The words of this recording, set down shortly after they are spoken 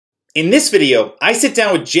In this video, I sit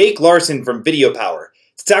down with Jake Larsen from Video Power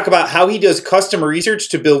to talk about how he does customer research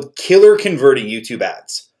to build killer converting YouTube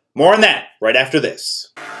ads. More on that right after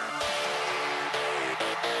this.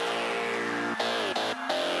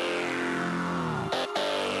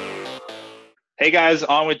 Hey guys,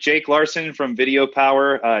 on with Jake Larsen from Video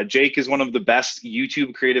Power. Jake is one of the best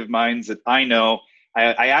YouTube creative minds that I know.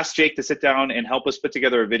 I asked Jake to sit down and help us put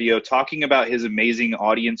together a video talking about his amazing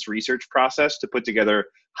audience research process to put together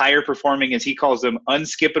higher performing, as he calls them,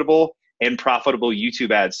 unskippable and profitable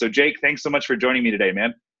YouTube ads. So Jake, thanks so much for joining me today,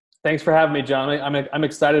 man. Thanks for having me, John. I'm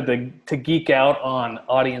excited to geek out on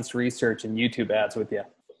audience research and YouTube ads with you.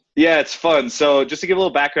 Yeah, it's fun. So just to give a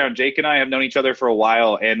little background, Jake and I have known each other for a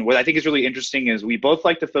while. And what I think is really interesting is we both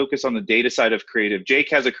like to focus on the data side of creative. Jake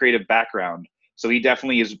has a creative background, so he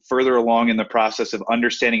definitely is further along in the process of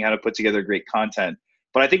understanding how to put together great content.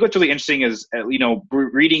 But I think what's really interesting is,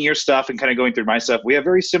 reading your stuff and kind of going through my stuff, we have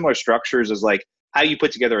very similar structures as like how you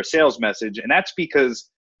put together a sales message. And that's because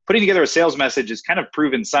putting together a sales message is kind of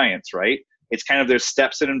proven science, right? It's kind of, there's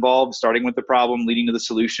steps that involve starting with the problem, leading to the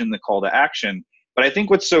solution, the call to action. But I think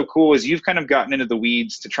what's so cool is you've kind of gotten into the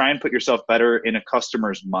weeds to try and put yourself better in a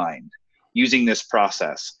customer's mind using this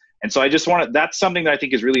process. And so I just want to, that's something that I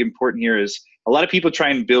think is really important here is a lot of people try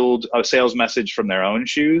and build a sales message from their own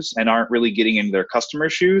shoes and aren't really getting into their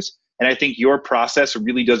customer's shoes. And I think your process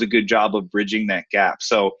really does a good job of bridging that gap.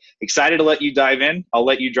 So excited to let you dive in. I'll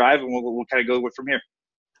let you drive and we'll kind of go from here.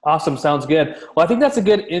 Awesome. Sounds good. Well, I think that's a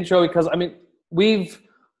good intro because, I mean, we've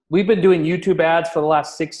been doing YouTube ads for the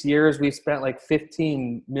last 6 years. We've spent like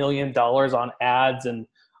 $15 million on ads, and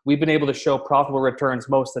we've been able to show profitable returns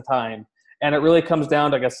most of the time. And it really comes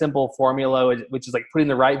down to like a simple formula, which is like putting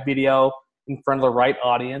the right video in front of the right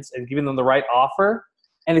audience and giving them the right offer.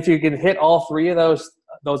 And if you can hit all three of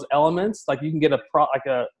those elements, like you can get a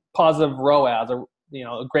positive ROAS,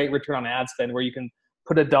 a great return on ad spend, where you can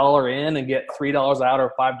put $1 in and get $3 out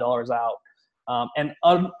or $5 out. And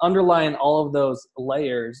underlying all of those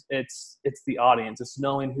layers, it's the audience. It's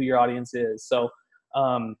knowing who your audience is. So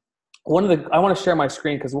I want to share my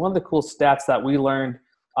screen because one of the cool stats that we learned,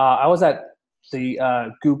 I was at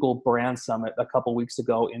the Google Brand Summit a couple weeks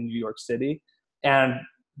ago in New York City, and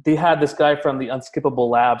they had this guy from the Unskippable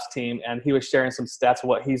Labs team, and he was sharing some stats of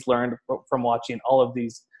what he's learned from watching all of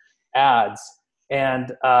these ads.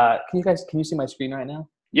 And can you see my screen right now?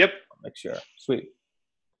 Yep. I'll make sure. Sweet.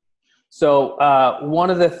 So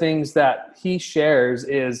one of the things that he shares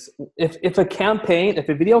is if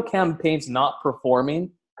a video campaign's not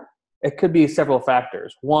performing, it could be several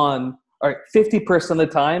factors. 50% of the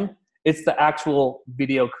time, it's the actual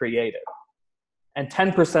video creative. And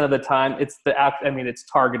 10% of the time, it's it's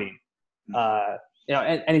targeting. And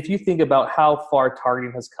if you think about how far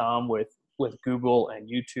targeting has come with Google and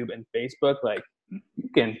YouTube and Facebook, like you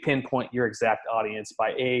can pinpoint your exact audience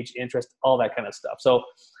by age, interest, all that kind of stuff. So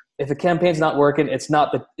if the campaign's not working, it's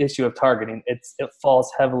not the issue of targeting. It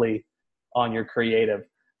falls heavily on your creative.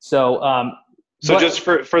 So just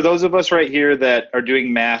for those of us right here that are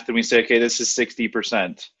doing math and we say, okay, this is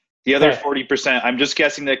 60%. The other 40%, I'm just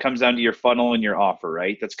guessing that comes down to your funnel and your offer,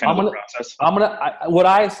 right? That's kind of the process. What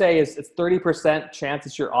I say is it's 30% chance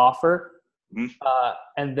it's your offer. Mm-hmm.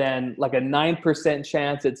 And then like a 9%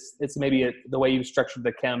 chance it's maybe the way you structured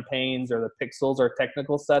the campaigns or the pixels or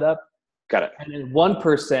technical setup. Got it. And then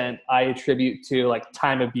 1% I attribute to like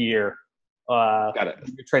time of year. Got it.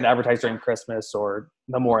 You're trying to advertise during Christmas or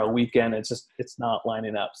Memorial Weekend. It's not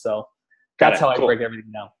lining up. So that's how I break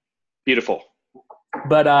everything down. Beautiful.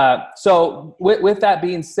 But so with that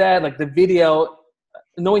being said, like the video,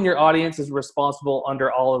 knowing your audience is responsible under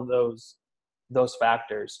all of those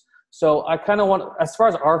factors. So I kind of want, as far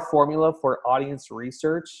as our formula for audience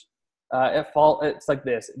research, it's like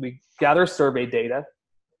this. We gather survey data.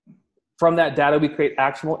 From that data, we create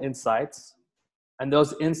actionable insights, and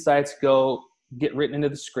those insights get written into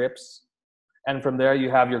the scripts. And from there, you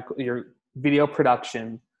have your video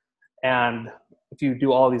production. And if you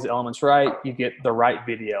do all these elements right, you get the right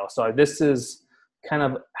video. So this is kind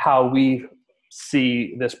of how we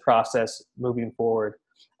see this process moving forward.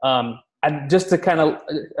 And just to kind of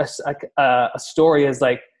a story is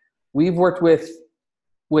like we've worked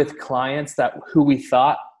with clients who we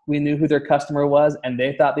thought we knew who their customer was, and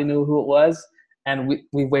they thought they knew who it was, and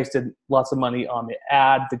we wasted lots of money on the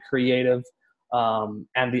ad, the creative,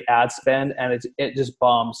 and the ad spend, and it just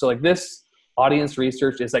bombed. So like this audience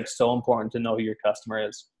research is like so important to know who your customer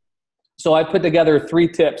is. So I put together 3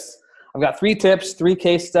 tips. I've got 3 tips, 3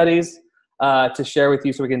 case studies to share with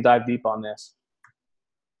you so we can dive deep on this.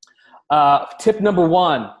 Tip number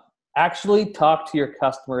 1, actually talk to your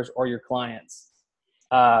customers or your clients.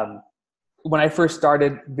 when I first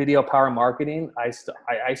started video power marketing, I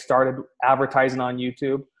started advertising on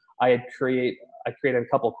YouTube. I created a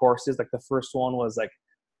couple of courses. Like the first one was like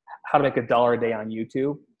how to make $1 a day on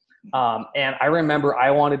YouTube. And I remember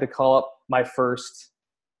I wanted to call up the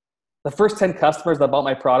first 10 customers that bought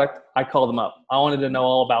my product. I called them up. I wanted to know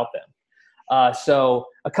all about them. So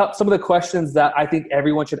some of the questions that I think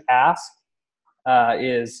everyone should ask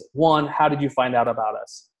is, one, how did you find out about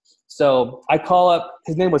us? So I call up,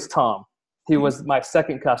 his name was Tom. He was my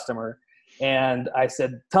second customer. And I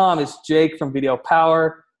said, Tom, it's Jake from Video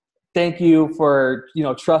Power. Thank you for,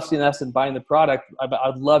 trusting us and buying the product.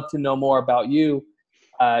 I'd love to know more about you.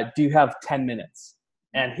 Do you have 10 minutes?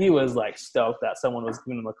 And he was like stoked that someone was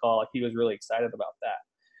giving him a call. Like he was really excited about that.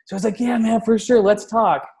 So I was like, yeah, man, for sure. Let's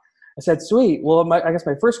talk. I said, sweet. Well, I guess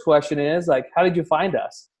my first question is like, how did you find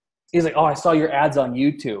us? He's like, oh, I saw your ads on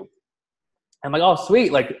YouTube. I'm like, oh,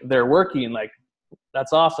 sweet. Like they're working. Like,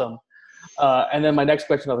 that's awesome. And then my next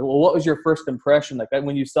question was, well, what was your first impression? Like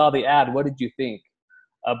when you saw the ad, what did you think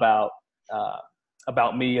about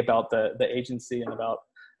me, about the agency, and about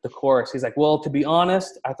the course? He's like, well, to be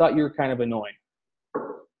honest, I thought you were kind of annoying.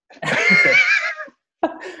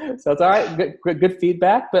 So it's all right. Good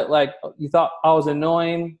feedback. But like, you thought I was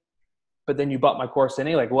annoying, but then you bought my course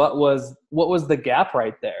anyway. Like what was the gap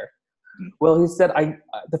right there? Well, he said,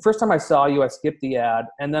 the first time I saw you, I skipped the ad,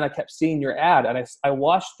 and then I kept seeing your ad, and I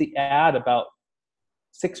watched the ad about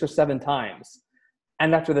 6 or 7 times.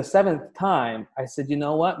 And after the 7th time, I said, you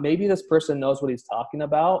know what? Maybe this person knows what he's talking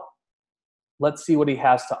about. Let's see what he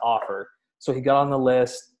has to offer. So he got on the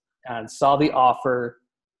list and saw the offer,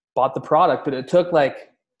 bought the product, but it took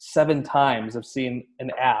like 7 times of seeing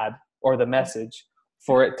an ad or the message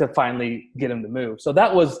for it to finally get him to move. So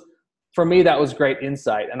for me, that was great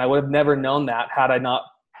insight. And I would have never known that had I not.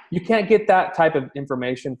 You can't get that type of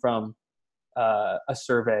information from a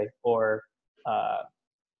survey or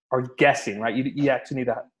guessing, right? You actually need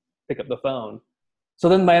to pick up the phone. So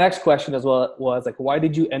then my next question as well was like, why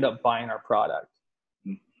did you end up buying our product?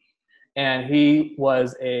 And he's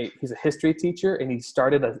a history teacher, and he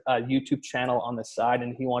started a YouTube channel on the side,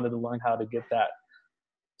 and he wanted to learn how to get that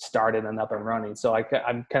started and up and running. So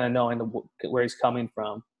I'm kind of knowing where he's coming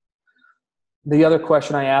from. The other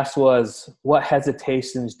question I asked was, what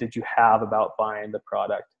hesitations did you have about buying the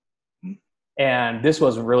product? And this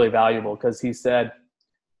was really valuable because he said,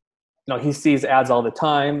 he sees ads all the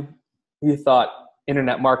time. He thought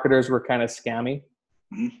internet marketers were kind of scammy.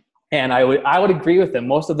 And I would agree with him.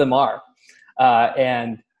 Most of them are.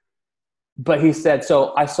 But he said,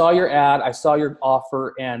 so I saw your ad, I saw your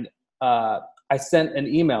offer, and I sent an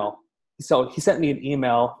email. So he sent me an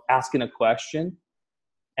email asking a question.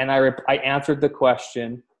 And I answered the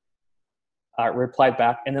question, replied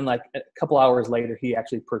back, and then like a couple hours later, he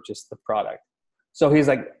actually purchased the product. So he's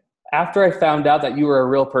like, after I found out that you were a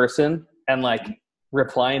real person and like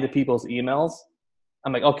replying to people's emails,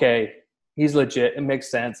 I'm like, okay, he's legit. It makes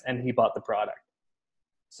sense. And he bought the product.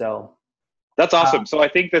 So that's awesome. So I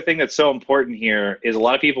think the thing that's so important here is a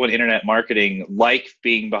lot of people in internet marketing like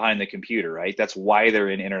being behind the computer, right? That's why they're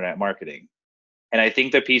in internet marketing. And I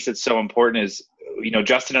think the piece that's so important is,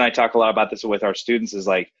 Justin and I talk a lot about this with our students, is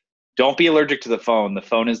like, don't be allergic to the phone. The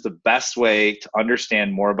phone is the best way to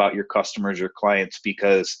understand more about your customers, your clients,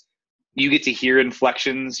 because you get to hear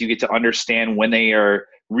inflections. You get to understand when they are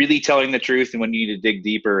really telling the truth and when you need to dig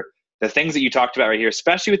deeper. The things that you talked about right here,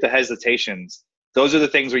 especially with the hesitations, those are the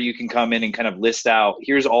things where you can come in and kind of list out,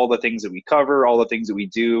 here's all the things that we cover, all the things that we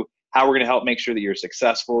do, how we're going to help make sure that you're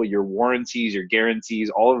successful, your warranties, your guarantees,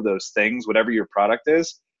 all of those things, whatever your product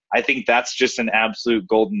is. I think that's just an absolute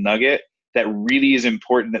golden nugget that really is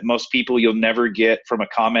important, that most people you'll never get from a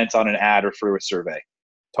comment on an ad or through a survey.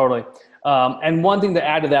 Totally. And one thing to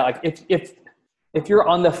add to that, like if you're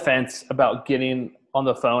on the fence about getting on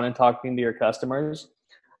the phone and talking to your customers,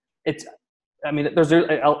 there's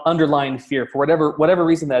an underlying fear for whatever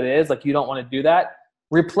reason that is, like you don't want to do that.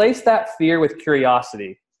 Replace that fear with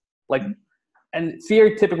curiosity. Like, and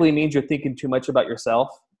fear typically means you're thinking too much about yourself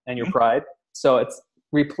and your pride. So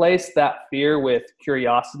replace that fear with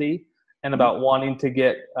curiosity and about wanting to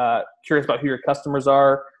get curious about who your customers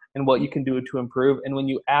are and what you can do to improve. And when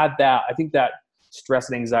you add that, I think that stress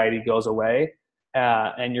and anxiety goes away,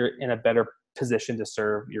 and you're in a better position to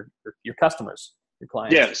serve your customers, your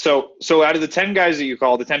clients. Yeah. So out of the 10 guys that you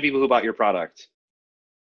called, the 10 people who bought your product,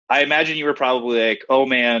 I imagine you were probably like, oh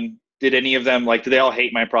man, did any of them, like, do they all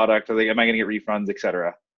hate my product? Am I going to get refunds, et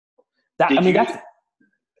cetera?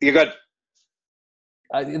 You're good.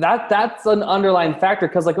 That's an underlying factor,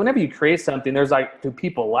 because like whenever you create something, there's like, do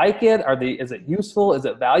people like it? Is it useful? Is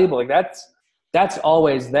it valuable? Like that's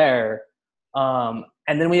always there.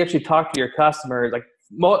 And then we actually talked to your customers, like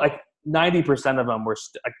 90% of them were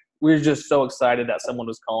we were just so excited that someone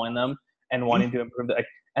was calling them and wanting to improve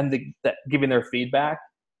giving their feedback.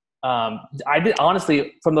 I did,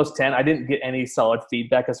 honestly, from those 10, I didn't get any solid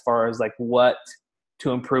feedback as far as like what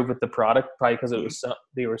to improve with the product, probably because it was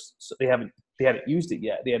they haven't used it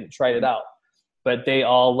yet. They hadn't tried it out, but they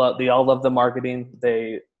all love the marketing.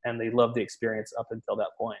 They love the experience up until that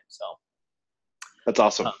point. So that's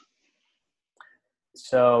awesome.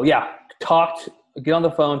 So yeah, get on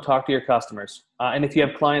the phone, talk to your customers. And if you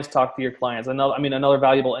have clients, talk to your clients. Another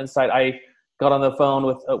valuable insight, I got on the phone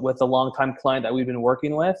with a longtime client that we've been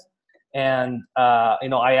working with. And,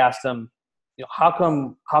 I asked them, how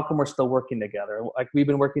come we're still working together? Like, we've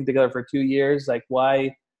been working together for 2 years. Like,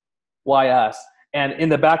 why us? And in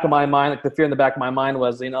the back of my mind, like the fear in the back of my mind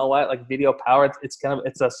was, you know what, like Video Power,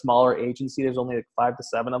 it's a smaller agency. There's only like 5 to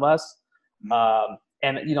 7 of us.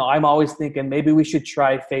 And, I'm always thinking maybe we should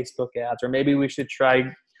try Facebook ads, or maybe we should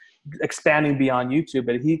try expanding beyond YouTube.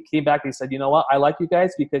 But he came back and he said, you know what, I like you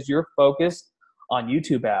guys because you're focused on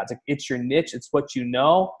YouTube ads. Like, it's your niche. It's what you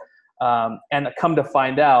know. And come to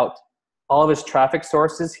find out, all of his traffic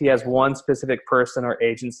sources, he has one specific person or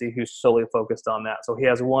agency who's solely focused on that. So he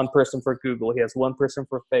has one person for Google. He has one person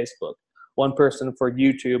for Facebook, one person for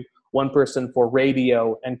YouTube, one person for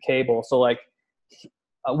radio and cable. So like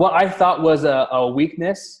what I thought was a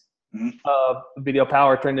weakness of Video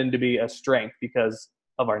Power turned into be a strength because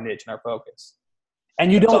of our niche and our focus. And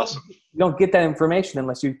you don't get that information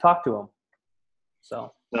unless you talk to them.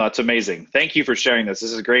 So. No, it's amazing. Thank you for sharing this.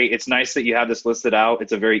 This is great. It's nice that you have this listed out.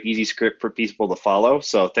 It's a very easy script for people to follow.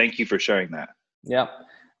 So thank you for sharing that. Yeah.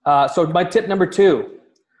 So my tip number 2,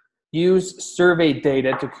 use survey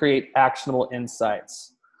data to create actionable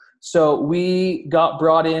insights. So we got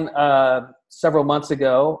brought in several months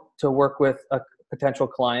ago to work with a potential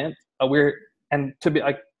client. And to be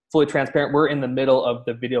like fully transparent, we're in the middle of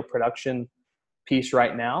the video production piece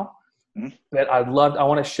right now. But I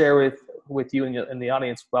want to share with you and the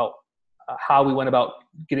audience about how we went about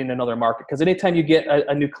getting another market. Because anytime you get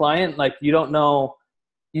a new client, like you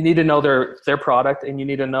need to know their product, and you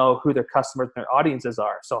need to know who their customers and their audiences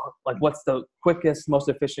are. So like, what's the quickest, most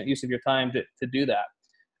efficient use of your time to do that?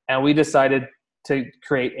 And we decided to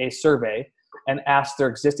create a survey and ask their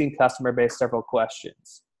existing customer base several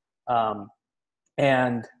questions.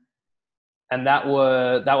 And that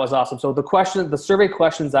was awesome. So the survey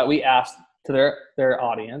questions that we asked to their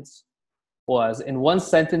audience was, in one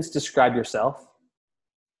sentence, describe yourself.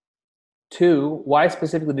 2, why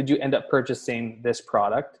specifically did you end up purchasing this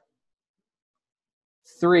product?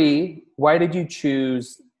 3, why did you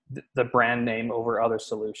choose the brand name over other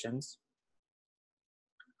solutions?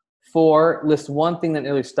 4, list one thing that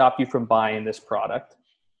nearly stopped you from buying this product.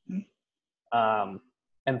 And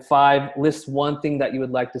 5, list one thing that you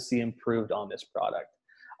would like to see improved on this product.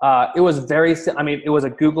 It was it was a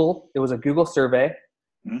Google survey.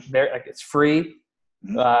 It's free.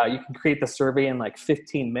 You can create the survey in like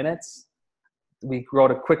 15 minutes. We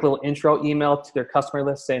wrote a quick little intro email to their customer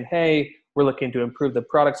list saying, hey, we're looking to improve the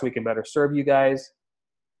product so we can better serve you guys.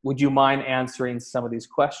 Would you mind answering some of these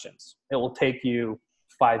questions? It will take you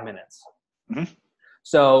 5 minutes.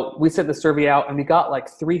 So we sent the survey out and we got like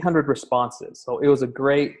 300 responses. So it was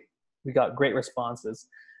we got great responses.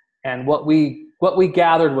 And what we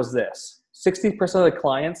gathered was this: 60% of the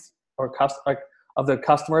clients of the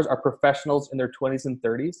customers are professionals in their 20s and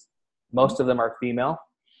 30s. Most of them are female.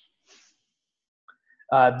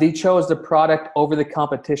 They chose the product over the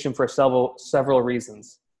competition for several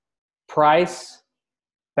reasons: price,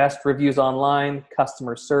 best reviews online,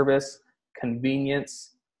 customer service,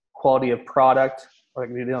 convenience, quality of product, or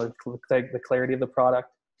the clarity of the product.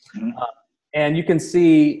 And you can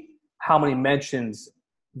see how many mentions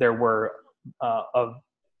there were of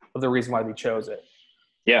the reason why they chose it.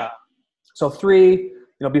 Yeah. So 3,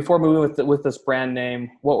 before moving with this brand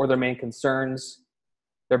name, what were their main concerns?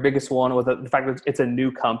 Their biggest one was the fact that it's a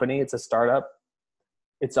new company. It's a startup.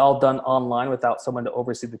 It's all done online without someone to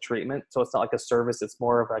oversee the treatment. So it's not like a service. It's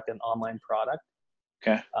more of like an online product.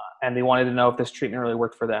 Okay. And they wanted to know if this treatment really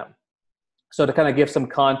worked for them. So to kind of give some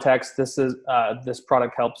context, this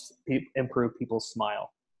product helps improve people's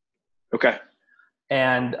smile. Okay.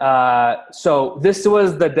 And so this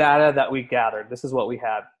was the data that we gathered. This is what we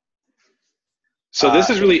had. So this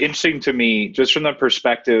is really interesting to me, just from the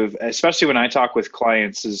perspective, especially when I talk with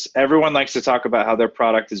clients, is everyone likes to talk about how their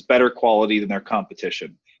product is better quality than their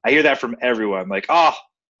competition. I hear that from everyone, like, oh,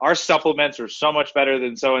 our supplements are so much better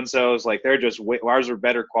than so-and-so's, like ours are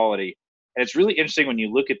better quality. And it's really interesting when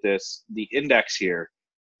you look at this, the index here,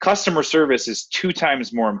 customer service is 2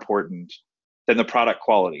 times more important than the product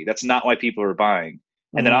quality. That's not why people are buying.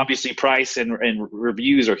 And then obviously price and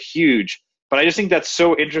reviews are huge. But I just think that's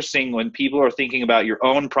so interesting when people are thinking about your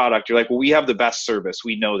own product. You're like, well, we have the best service.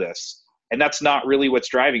 We know this. And that's not really what's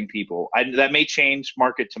driving people. That may change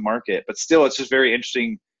market to market, but still it's just very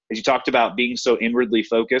interesting as you talked about being so inwardly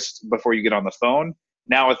focused before you get on the phone.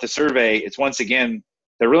 Now with the survey, it's once again,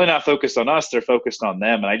 they're really not focused on us. They're focused on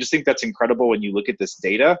them. And I just think that's incredible when you look at this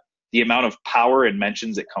data, the amount of power and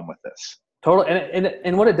mentions that come with this. Totally.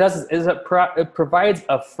 And what it does is it provides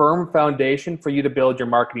a firm foundation for you to build your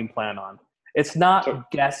marketing plan on. It's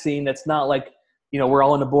not guessing. It's not like, we're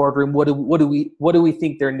all in the boardroom. What do we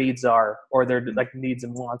think their needs are, or their like needs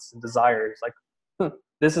and wants and desires? Like,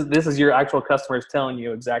 this is your actual customers telling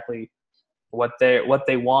you exactly what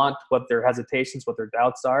they want, what their hesitations, what their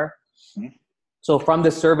doubts are. Mm-hmm. So from the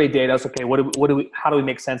survey data, it's okay. How do we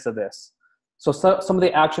make sense of this? So some of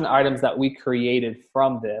the action items that we created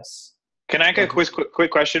from this. Can I get a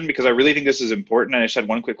quick question? Because I really think this is important. And I just had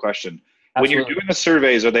one quick question. Absolutely. When you're doing the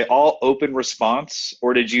surveys, are they all open response,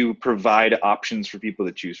 or did you provide options for people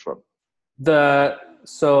to choose from?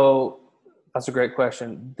 So that's a great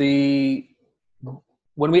question.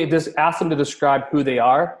 When we just asked them to describe who they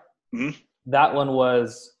are, mm-hmm. that one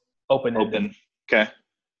was open-ended. Open. Okay.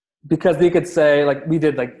 Because they could say, like we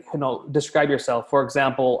did, like, describe yourself. For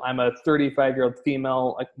example, I'm a 35-year-old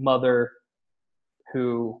female, like, mother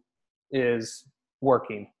who is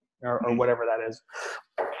working or whatever that is.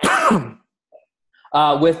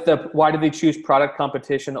 With why did they choose product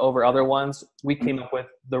competition over other ones? We came up with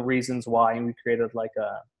the reasons why, and we created like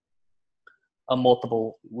a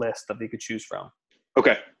multiple list that they could choose from.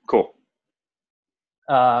 Okay, cool.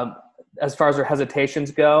 As far as their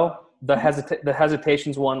hesitations go, the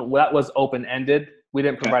hesitations one, that was open-ended. We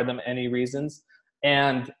didn't provide them any reasons.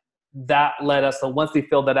 And that led us, so once they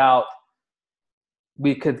filled that out,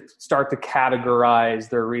 we could start to categorize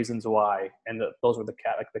their reasons why. And those were the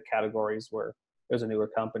categories where there's a newer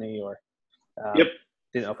company or didn't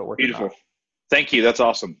know if it worked. Beautiful. Thank you. That's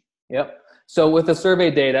awesome. Yep. So with the survey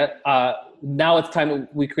data, now it's time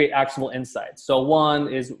we create actionable insights. So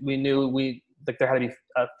one is we knew there had to be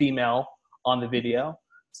a female on the video,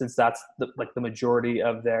 since that's the majority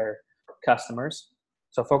of their customers.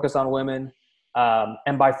 So focus on women.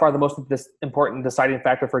 And by far the most important deciding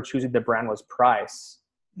factor for choosing the brand was price.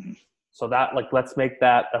 Mm-hmm. So that, let's make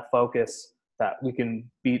that a focus that we can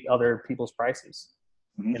beat other people's prices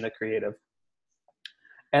mm-hmm. in the creative.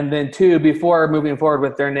 And then two, before moving forward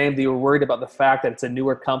with their name, they were worried about the fact that it's a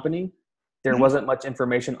newer company. There mm-hmm. wasn't much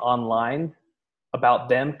information online about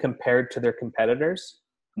them compared to their competitors.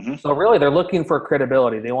 Mm-hmm. So really they're looking for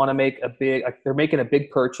credibility. They want to make they're making a big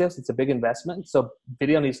purchase. It's a big investment. So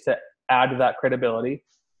video needs to add to that credibility,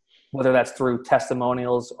 whether that's through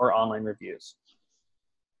testimonials or online reviews.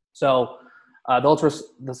 So those were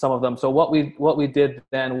some of them. So what we did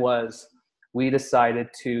then was we decided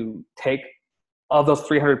to take, of those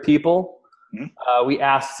 300 people, mm-hmm. We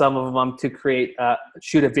asked some of them to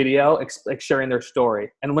shoot a video sharing their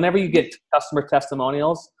story. And whenever you get customer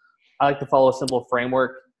testimonials, I like to follow a simple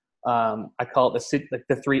framework. I call it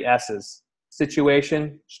the 3 S's: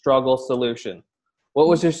 situation, struggle, solution. What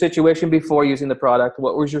was your situation before using the product?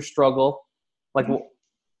 What was your struggle? And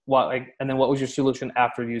then what was your solution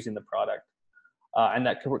after using the product? And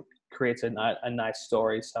that creates a nice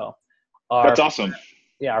story. So that's awesome.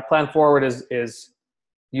 Yeah. Our plan forward is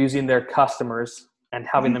using their customers and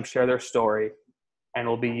having mm-hmm. them share their story. And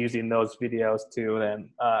we'll be using those videos to then,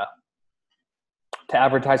 to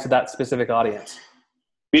advertise to that specific audience.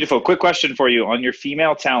 Beautiful. Quick question for you on your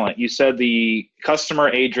female talent. You said the customer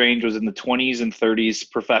age range was in the 20s and 30s,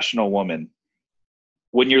 professional woman.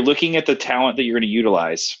 When you're looking at the talent that you're going to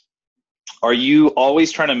utilize, are you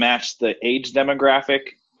always trying to match the age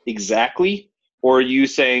demographic exactly? Or are you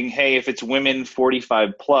saying, hey, if it's women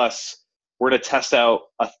 45 plus, we're going to test out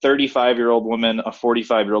a 35-year-old woman, a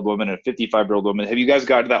 45-year-old woman, and a 55-year-old woman? Have you guys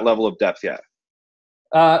gotten to that level of depth yet?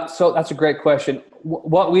 So that's a great question.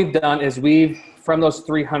 What we've done is from those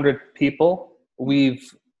 300 people, the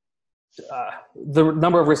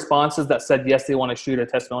number of responses that said yes, they want to shoot a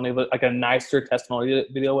testimonial, like a nicer testimonial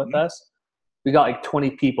video with mm-hmm. us. We got like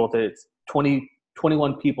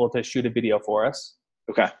 21 people to shoot a video for us.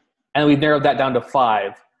 Okay. And we narrowed that down to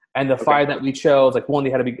 5. And the 5 that we chose, like one, they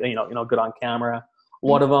had to be, good on camera.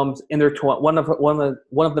 One of them's in their one of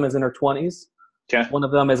them is in their 20s. Okay. One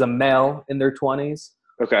of them is a male in their 20s.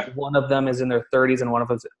 Okay. One of them is in their 30s, and one of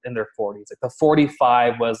them is in their 40s. Like the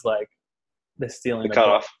 45 was like the stealing, the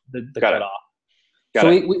cutoff. The cutoff. So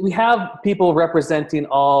we have people representing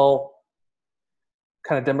all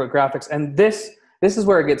kind of demographics, and this is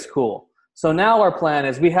where it gets cool. So now our plan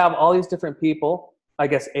is we have all these different people, I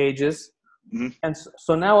guess ages. And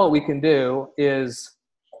so now what we can do is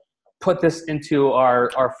put this into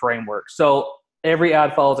our framework. So every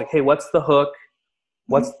ad follows like, hey, what's the hook?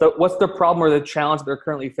 What's the problem or the challenge they're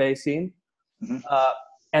currently facing?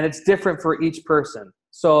 And it's different for each person.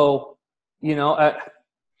 So, you know,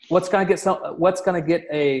 what's going to get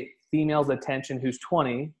a female's attention who's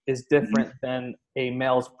 20 is different than a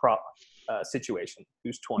male's situation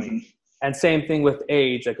who's 20. And same thing with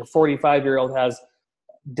age. Like a 45-year-old has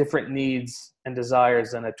different needs and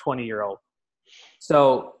desires than a 20-year-old.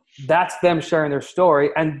 So that's them sharing their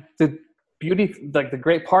story. And the beauty, like the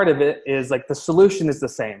great part of it is like the solution is the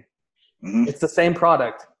same. It's the same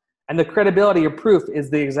product. And the credibility or proof is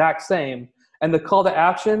the exact same. And the call to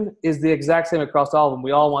action is the exact same across all of them.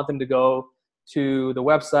 We all want them to go to the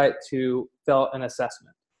website to fill an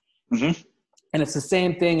assessment. And it's the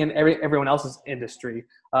same thing in everyone else's industry.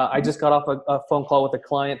 I just got off a phone call with a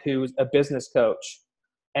client who's a business coach.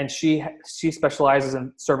 And she specializes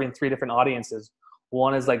in serving 3 different audiences.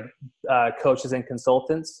 One is like coaches and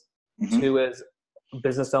consultants. 2 is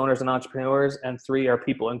business owners and entrepreneurs. And 3 are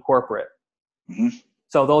people in corporate.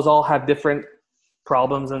 So those all have different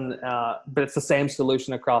problems, but it's the same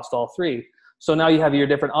solution across all 3. So now you have your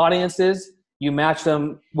different audiences. You match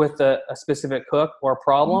them with a specific hook or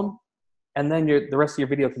problem, and then the rest of your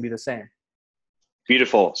video can be the same.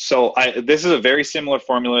 Beautiful. So this is a very similar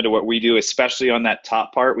formula to what we do, especially on that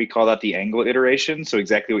top part. We call that the angle iteration. So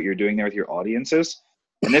exactly what you're doing there with your audiences.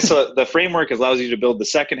 And this the framework allows you to build the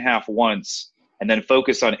second half once and then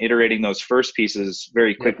focus on iterating those first pieces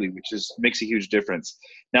very quickly, which makes a huge difference.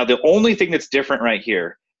 Now, the only thing that's different right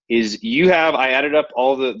here is I added up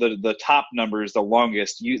all the top numbers, the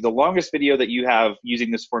longest video that you have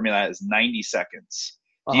using this formula is 90 seconds.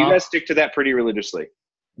 Do you guys stick to that pretty religiously?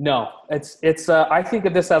 No, it's I think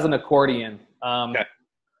of this as an accordion. Okay.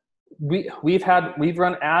 We've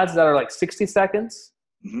run ads that are like 60 seconds.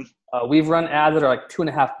 We've run ads that are like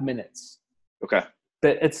 2.5 minutes. Okay.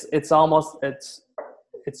 But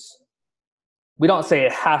we don't say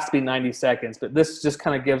it has to be 90 seconds, but this just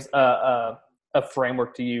kind of gives a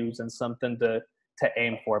framework to use and something to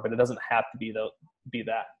aim for, but it doesn't have to be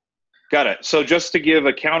that. Got it. So just to give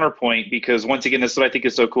a counterpoint, because once again, this is what I think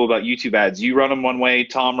is so cool about YouTube ads. You run them one way,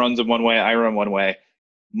 Tom runs them one way, I run one way.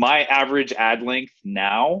 My average ad length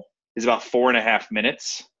now is about 4.5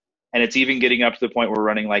 minutes. And it's even getting up to the point where we're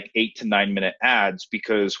running like 8 to 9 minute ads,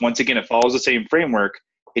 because once again, it follows the same framework.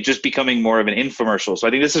 It's just becoming more of an infomercial. So I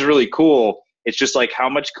think this is really cool. It's just like, how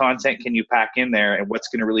much content can you pack in there and what's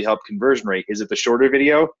going to really help conversion rate? Is it the shorter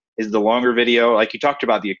video? Is it the longer video? Like you talked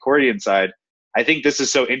about the accordion side. I think this is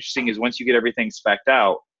so interesting is once you get everything spec'd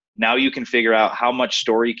out, now you can figure out how much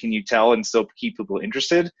story can you tell and still keep people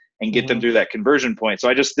interested and get them through that conversion point.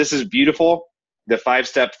 So this is beautiful. The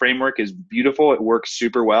 5-step framework is beautiful. It works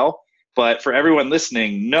super well. But for everyone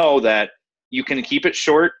listening, know that you can keep it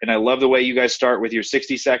short. And I love the way you guys start with your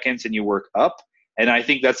 60 seconds and you work up. And I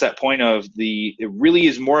think that's that point of it really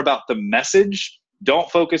is more about the message. Don't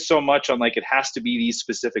focus so much on like, it has to be these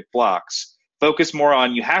specific blocks. Focus more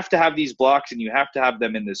on, you have to have these blocks and you have to have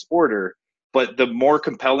them in this order. But the more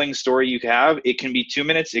compelling story you have, it can be 2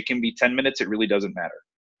 minutes, it can be 10 minutes. It really doesn't matter.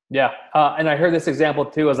 Yeah. And I heard this example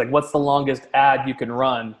too. I was like, what's the longest ad you can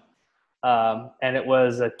run? And it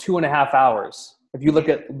was 2.5 hours. If you look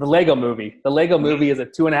at the Lego movie is a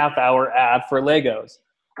 2.5 hour ad for Legos.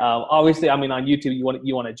 Obviously, I mean, on YouTube, you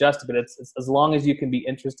want to adjust it, but it's as long as you can be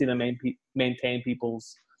interesting and maintain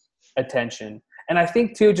people's attention. And I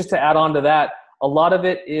think too, just to add on to that, a lot of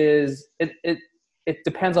it is, it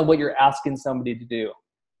depends on what you're asking somebody to do.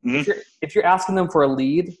 If you're asking them for a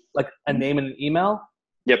lead, like a name and an email,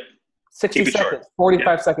 60 seconds,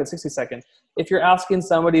 45 seconds, 60 seconds. If you're asking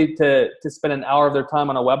somebody to spend an hour of their time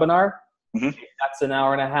on a webinar, that's an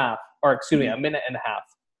hour and a half, or excuse me, a minute and a half.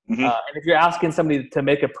 And if you're asking somebody to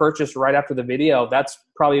make a purchase right after the video, that's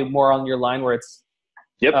probably more on your line where it's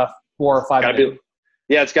 4 or 5 minutes.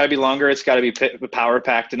 It's got to be longer. It's got to be power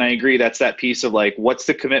packed. And I agree. That's that piece of like, what's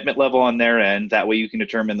the commitment level on their end? That way you can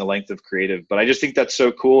determine the length of creative. But I just think that's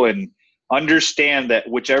so cool. And understand that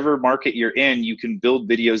whichever market you're in, you can build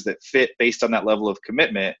videos that fit based on that level of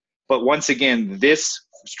commitment. But once again, this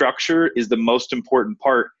structure is the most important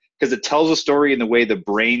part because it tells a story in the way the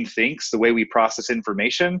brain thinks, the way we process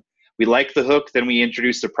information. We like the hook, then we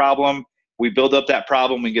introduce the problem. We build up that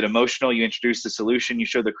problem, we get emotional, you introduce the solution, you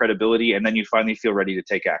show the credibility, and then you finally feel ready to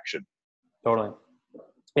take action. Totally.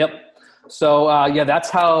 Yep. So that's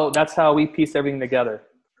how we piece everything together.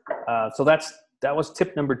 So that was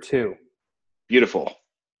tip number 2. Beautiful.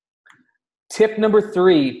 Tip number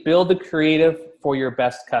 3, build the creative for your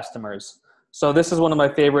best customers. So this is one of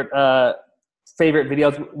my favorite favorite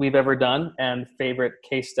videos we've ever done and favorite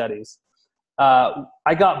case studies.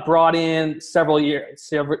 I got brought in several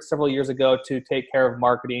years ago to take care of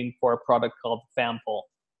marketing for a product called FanPull.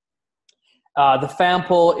 The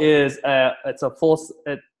FanPull is it's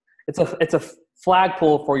a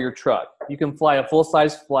flagpole for your truck. You can fly a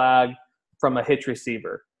full-size flag from a hitch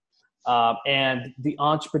receiver. And the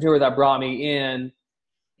entrepreneur that brought me in,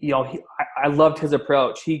 I loved his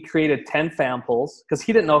approach. He created 10 FanPulls because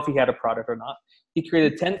he didn't know if he had a product or not. He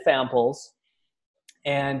created 10 FanPulls,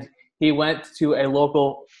 and he went to a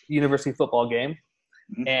local university football game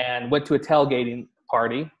and went to a tailgating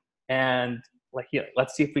party and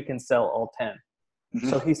let's see if we can sell all 10.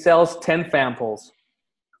 So he sells 10 FanPulls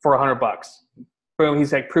for $100. Boom,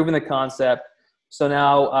 he's like proving the concept. So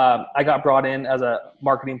now I got brought in as a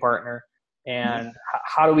marketing partner, and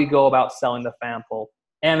how do we go about selling the FanPull?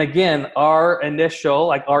 And again, our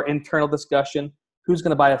internal discussion, who's going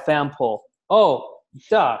to buy a FanPull? Oh,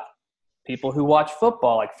 duh. People who watch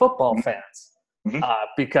football, like football fans,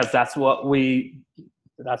 because that's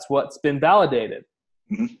what's been validated.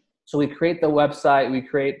 So we create the website, we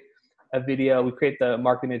create a video, we create the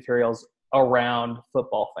marketing materials around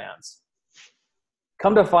football fans.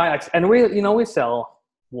 Come to find, and we sell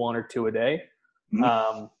 1 or 2 a day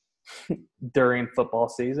during football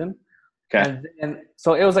season. Okay. And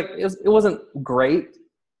so it was it wasn't great.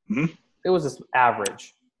 It was just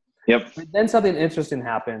average. Yep. But then something interesting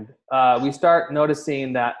happened. We start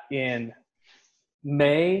noticing that in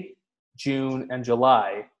May, June, and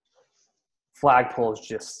July, flagpoles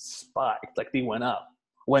just spiked. Like they went up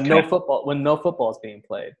when no football is being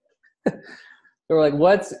played. They were like,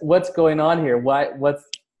 "What's going on here? What's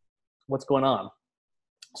going on?"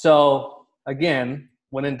 So again,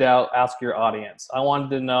 when in doubt, ask your audience. I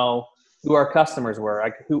wanted to know who our customers were.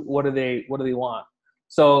 Like, what do they want?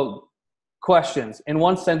 So. Questions. In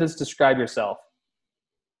one sentence, describe yourself.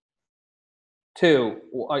 2,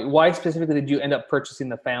 why specifically did you end up purchasing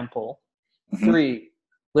the FanPull? 3,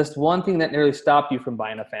 list one thing that nearly stopped you from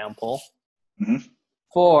buying a FanPull.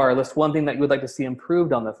 4, list one thing that you would like to see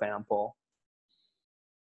improved on the FanPull.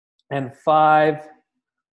 And 5,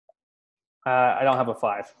 I don't have a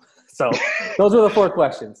 5. So those were the 4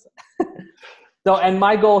 questions. So, and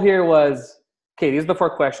my goal here was, okay, these are the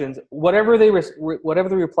 4 questions. Whatever they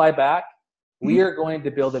reply back, we are going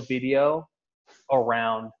to build a video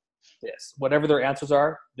around this. Whatever their answers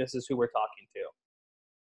are, this is who we're talking to.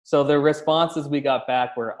 So the responses we got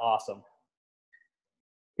back were awesome.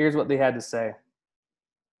 Here's what they had to say.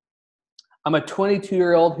 I'm a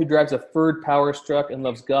 22-year-old who drives a Ford Power truck and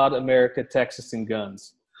loves God, America, Texas, and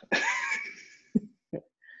guns.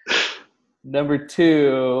 Number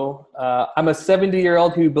 2, I'm a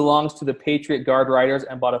 70-year-old who belongs to the Patriot Guard Riders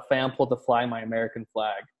and bought a FanPull to fly my American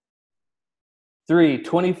flag. 3,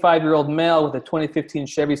 25-year-old male with a 2015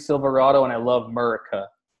 Chevy Silverado, and I love America.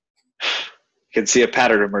 You can see a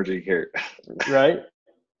pattern emerging here. Right?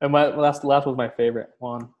 And my last was my favorite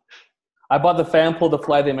one. I bought the FanPull to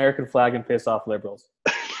fly the American flag and piss off liberals.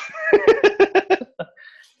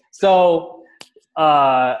 So,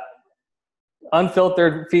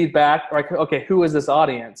 unfiltered feedback, like, okay, who is this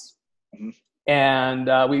audience? And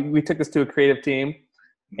we took this to a creative team,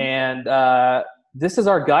 and this is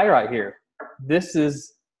our guy right here. This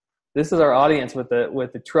is our audience with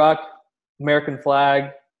the truck, American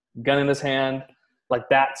flag, gun in his hand. Like,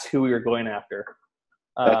 that's who we were going after.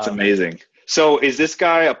 That's amazing. So is this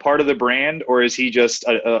guy a part of the brand, or is he just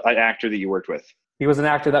an actor that you worked with? He was an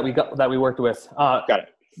actor that we worked with. Got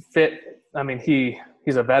it. I mean,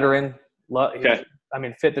 he's a veteran. Okay.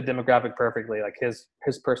 Fit the demographic perfectly. Like his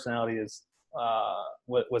personality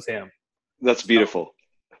was him. That's beautiful.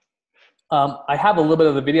 I have a little bit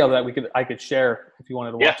of the video that I could share if you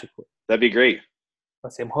wanted to watch it. That'd be great.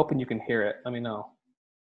 Let's see. I'm hoping you can hear it. Let me know.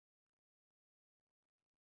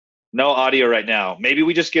 No audio right now. Maybe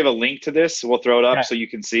we just give a link to this. We'll throw it up so you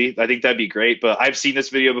can see. I think that'd be great. But I've seen this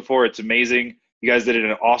video before. It's amazing. You guys did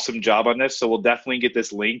an awesome job on this. So we'll definitely get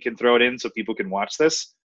this link and throw it in so people can watch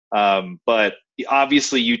this. But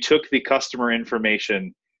obviously you took the customer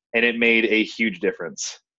information and it made a huge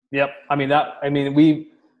difference. Yep.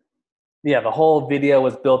 The whole video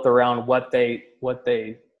was built around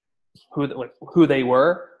who they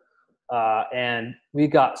were. And we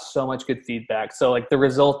got so much good feedback. So like the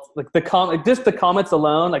results, just the comments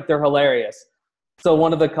alone, like they're hilarious. So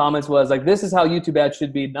one of the comments was like, this is how YouTube ads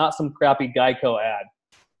should be, not some crappy Geico ad.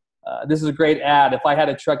 This is a great ad. If I had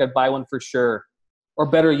a truck, I'd buy one for sure. Or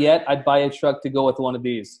better yet, I'd buy a truck to go with one of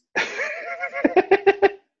these.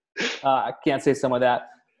 I can't say some of that.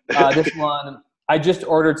 This one, I just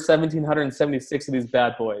ordered 1,776 of these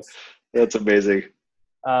bad boys. That's amazing.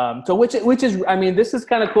 So which is, I mean, this is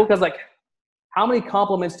kind of cool because like, how many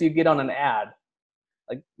compliments do you get on an ad?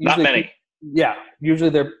 Like Not usually, many. yeah,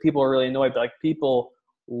 usually people are really annoyed, but like people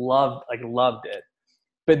loved it.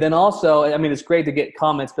 But then also, I mean, it's great to get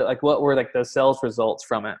comments, but like, what were like the sales results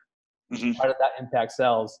from it? Mm-hmm. How did that impact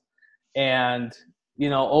sales? And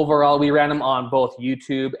overall, we ran them on both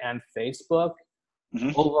YouTube and Facebook.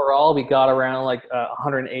 Mm-hmm. Overall, we got around like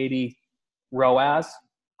 180 ROAS,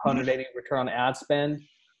 180 return on ad spend.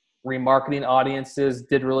 Remarketing audiences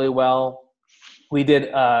did really well. We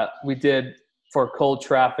did for cold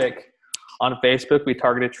traffic on Facebook. We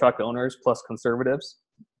targeted truck owners plus conservatives.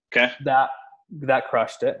 Okay. That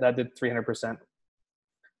crushed it. That did 300%.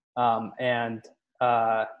 And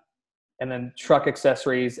then truck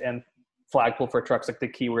accessories and flagpole for trucks, like the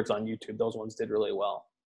keywords on YouTube, those ones did really well.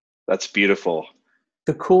 That's beautiful.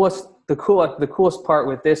 The coolest part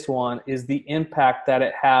with this one is the impact that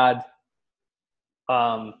it had,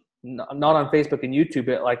 not on Facebook and YouTube,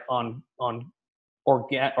 but like on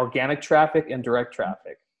organic traffic and direct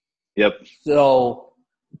traffic. Yep. So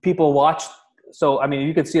people watched. So I mean,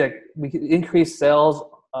 you could see like we could increase sales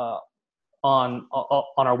on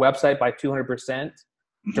our website by 200%.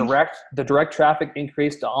 The direct traffic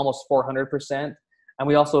increased to almost 400%, and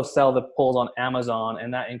we also sell the polls on Amazon,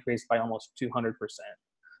 and that increased by almost 200%.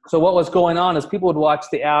 So what was going on is people would watch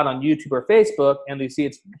the ad on YouTube or Facebook, and they see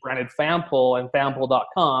it's branded fan poll and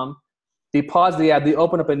fanpoll.com. They pause the ad, they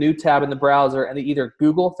open up a new tab in the browser, and they either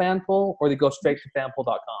Google fan poll or they go straight to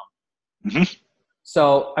fanpoll.com. Mm-hmm.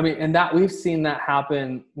 So, I mean, and that we've seen that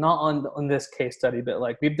happen, not on this case study, but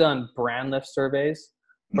like we've done brand lift surveys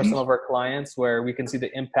for some of our clients where we can see the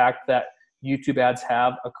impact that YouTube ads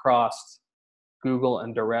have across Google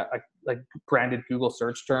and direct, like branded Google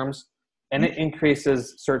search terms. And it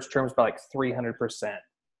increases search terms by like 300%.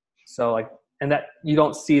 So like, and that you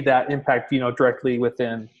don't see that impact, directly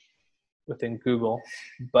within Google.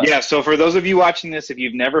 But yeah, so for those of you watching this, if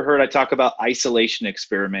you've never heard I talk about isolation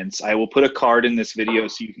experiments, I will put a card in this video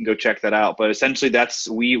so you can go check that out. But essentially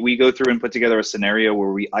we go through and put together a scenario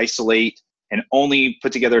where we isolate and only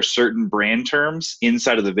put together certain brand terms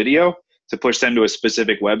inside of the video to push them to a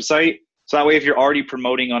specific website. So that way, if you're already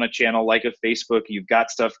promoting on a channel like a Facebook, you've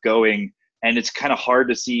got stuff going, and it's kind of hard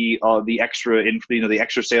to see the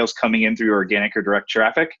extra sales coming in through your organic or direct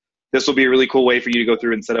traffic. This will be a really cool way for you to go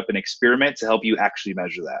through and set up an experiment to help you actually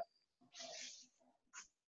measure that.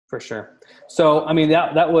 For sure. So, I mean,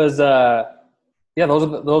 that was, those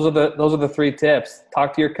are the 3 tips.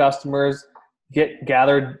 Talk to your customers,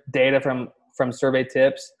 gather data from survey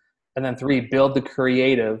tips, and then 3, build the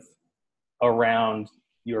creative around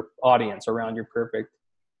your audience, around your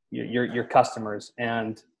your customers.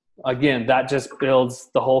 And again, that just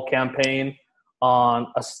builds the whole campaign on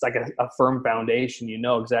a firm foundation. You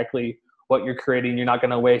know exactly what you're creating. You're not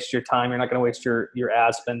going to waste your time. You're not going to waste your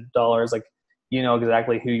ad spend dollars. Like, you know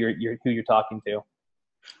exactly who you're talking to.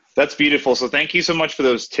 That's beautiful. So thank you so much for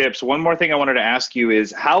those tips. One more thing I wanted to ask you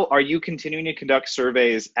is, how are you continuing to conduct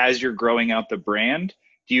surveys as you're growing out the brand?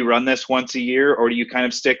 Do you run this once a year, or do you kind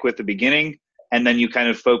of stick with the beginning and then you kind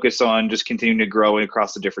of focus on just continuing to grow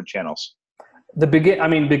across the different channels?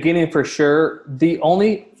 Beginning for sure. The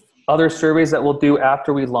only other surveys that we'll do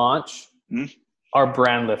after we launch are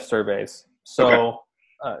brand lift surveys. So,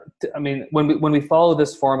 okay. When we follow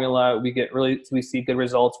this formula, we see good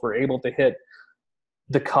results. We're able to hit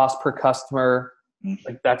the cost per customer.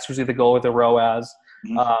 Like that's usually the goal with the ROAS.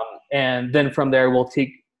 And then from there,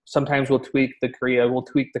 sometimes we'll tweak the creative, we'll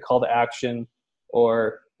tweak the call to action,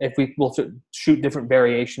 or if we'll shoot different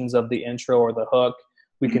variations of the intro or the hook,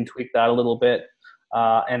 we can tweak that a little bit.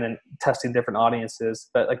 And then testing different audiences.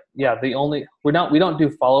 But like, yeah, we don't do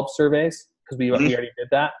follow-up surveys because we already did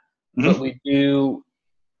that, but we do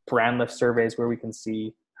brand lift surveys where we can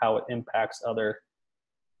see how it impacts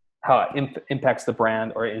impacts the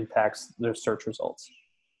brand or it impacts their search results.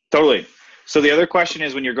 Totally. So the other question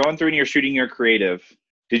is, when you're going through and you're shooting your creative,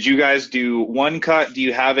 did you guys do one cut? Do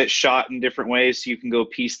you have it shot in different ways so you can go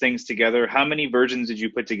piece things together? How many versions did you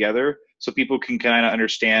put together so people can kind of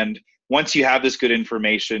understand, once you have this good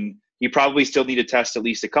information, you probably still need to test at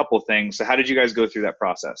least a couple things. So how did you guys go through that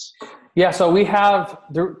process? Yeah, so we have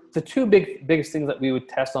the 2 biggest things that we would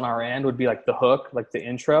test on our end would be like the hook, like the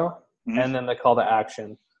intro, and then the call to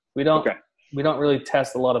action. We don't really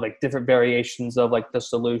test a lot of like different variations of like the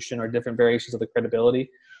solution or different variations of the credibility.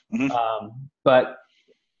 But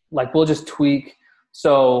like we'll just tweak.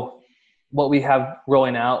 So what we have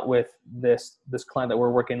rolling out with this client that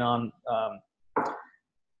we're working on,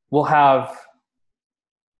 we'll have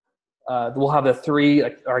the 3,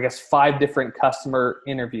 or I guess 5 different customer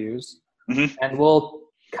interviews, and we'll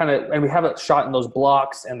and we have it shot in those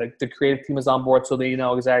blocks, and the creative team is on board, so they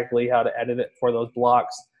know exactly how to edit it for those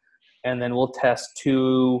blocks. And then we'll test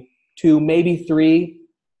two, maybe three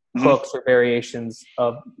hooks or variations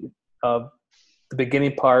of the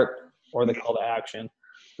beginning part or the call to action.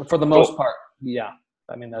 But for the most part, yeah.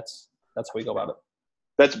 I mean, that's how we go about it.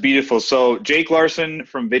 That's beautiful. So Jake Larsen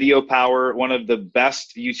from Video Power, one of the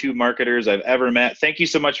best YouTube marketers I've ever met. Thank you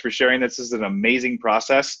so much for sharing this. This is an amazing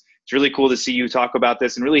process. It's really cool to see you talk about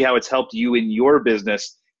this and really how it's helped you in your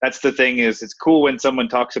business. That's the thing, is it's cool when someone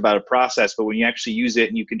talks about a process, but when you actually use it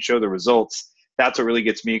and you can show the results, that's what really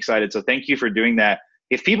gets me excited. So thank you for doing that.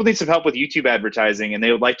 If people need some help with YouTube advertising and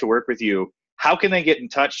they would like to work with you, how can they get in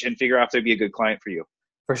touch and figure out if they'd be a good client for you?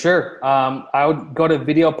 For sure. I would go to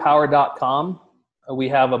videopower.com. We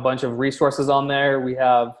have a bunch of resources on there. We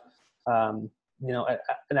have, an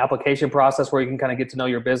application process where you can kind of get to know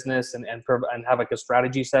your business and have like a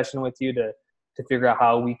strategy session with you to figure out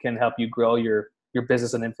how we can help you grow your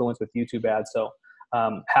business and influence with YouTube ads. So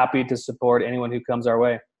happy to support anyone who comes our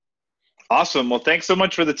way. Awesome. Well, thanks so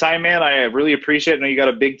much for the time, man. I really appreciate it. I know you got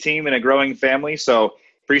a big team and a growing family, so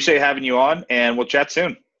appreciate having you on, and we'll chat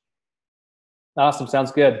soon. Awesome.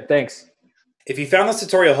 Sounds good. Thanks. If you found this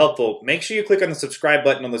tutorial helpful, make sure you click on the subscribe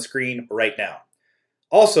button on the screen right now.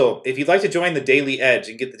 Also, if you'd like to join the Daily Edge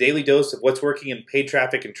and get the daily dose of what's working in paid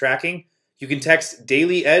traffic and tracking, you can text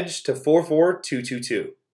Daily Edge to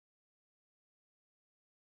 44222.